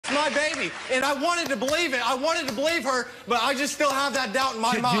my baby. And I wanted to believe it. I wanted to believe her, but I just still have that doubt in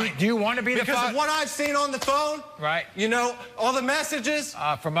my mind. Do you want to be the father? Because of what I've seen on the phone. Right. You know, all the messages.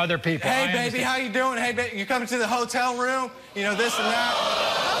 From other people. Hey, baby, how you doing? Hey, baby, you coming to the hotel room? You know, this and that.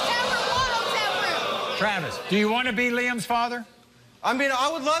 Hotel room, what hotel room? Travis, do you want to be Liam's father? I mean,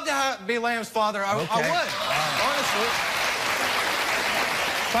 I would love to be Liam's father. I would, honestly.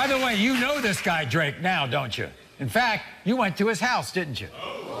 By the way, you know this guy Drake now, don't you? In fact, you went to his house, didn't you?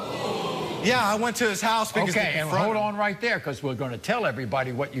 Yeah, I went to his house because okay, and hold on right there, because we're going to tell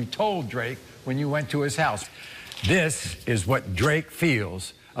everybody what you told Drake when you went to his house. This is what Drake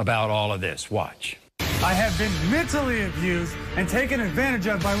feels about all of this. Watch. I have been mentally abused and taken advantage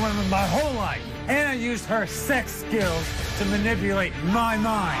of by women my whole life. Hannah used her sex skills to manipulate my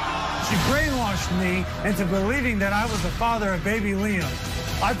mind. She brainwashed me into believing that I was the father of baby Liam.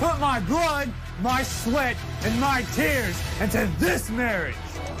 I put my blood, my sweat, and my tears into this marriage.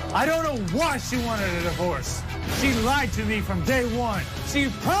 I don't know why she wanted a divorce. She lied to me from day one. She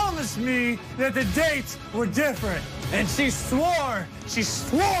promised me that the dates were different. And she swore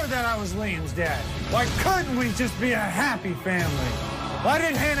that I was Liam's dad. Why couldn't we just be a happy family? Why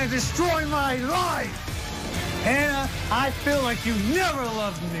did Hannah destroy my life? Hannah, I feel like you never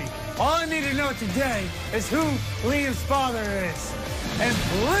loved me. All I need to know today is who Liam's father is. And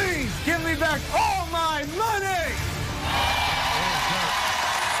please give me back all my money!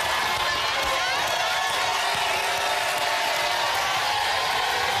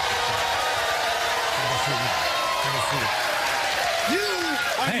 You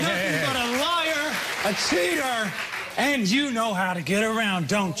are nothing but a liar, a cheater, and you know how to get around,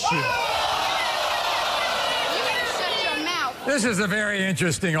 don't you? You better shut your mouth. This is a very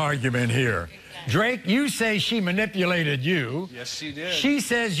interesting argument here. Drake, you say she manipulated you. Yes, she did. She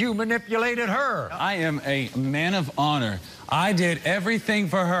says you manipulated her. I am a man of honor. I did everything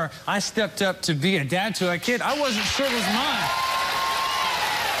for her. I stepped up to be a dad to a kid I wasn't sure was mine.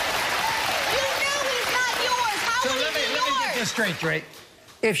 You knew he's not yours. How would he be Let me get this straight, Drake.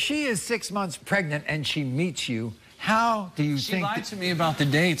 If she is 6 months pregnant and she meets you, how do you think... She lied to me about the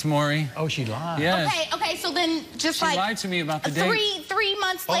dates, Maury. Oh, she lied. Yes. Okay, so then just she lied to me about the dates. 3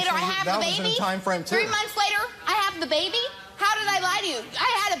 months later, I have the baby? That was in time frame, too. 3 months later, I have the baby? How did I lie to you? I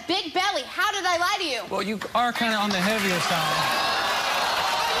had a big belly. How did I lie to you? Well, you are kind of on the heavier side.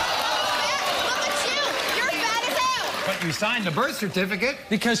 Look at you. You're fat as hell. But you signed the birth certificate.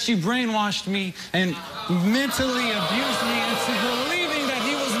 Because she brainwashed me and mentally abused me into believing that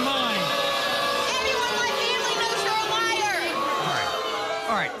he was mine. Everyone in my family knows you're a liar.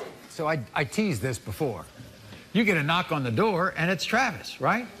 All right. So I teased this before. You get a knock on the door, and it's Travis,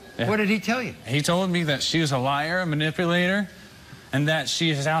 right? Yeah. What did he tell you? He told me that she was a liar, a manipulator, and that she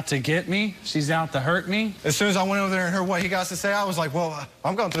is out to get me. She's out to hurt me. As soon as I went over there and heard what he got to say, I was like, well,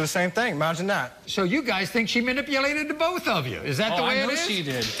 I'm going through the same thing. Imagine that. So you guys think she manipulated the both of you? Is that the way it is? I know she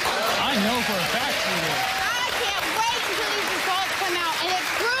did. I know for a fact she did. I can't wait until these results come out, and it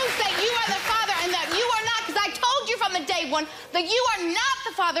proves that you are the father and that you are not, because I told you from the day one that you are not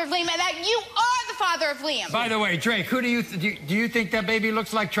the father of Liam and that you are the father of Liam. By the way, Drake, who do you think that baby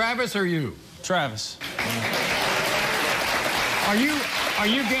looks like, Travis or you? Travis. Are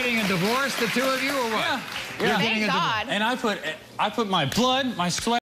you getting a divorce, the two of you, or what? Yeah. Thank God. And I put my blood, my sweat,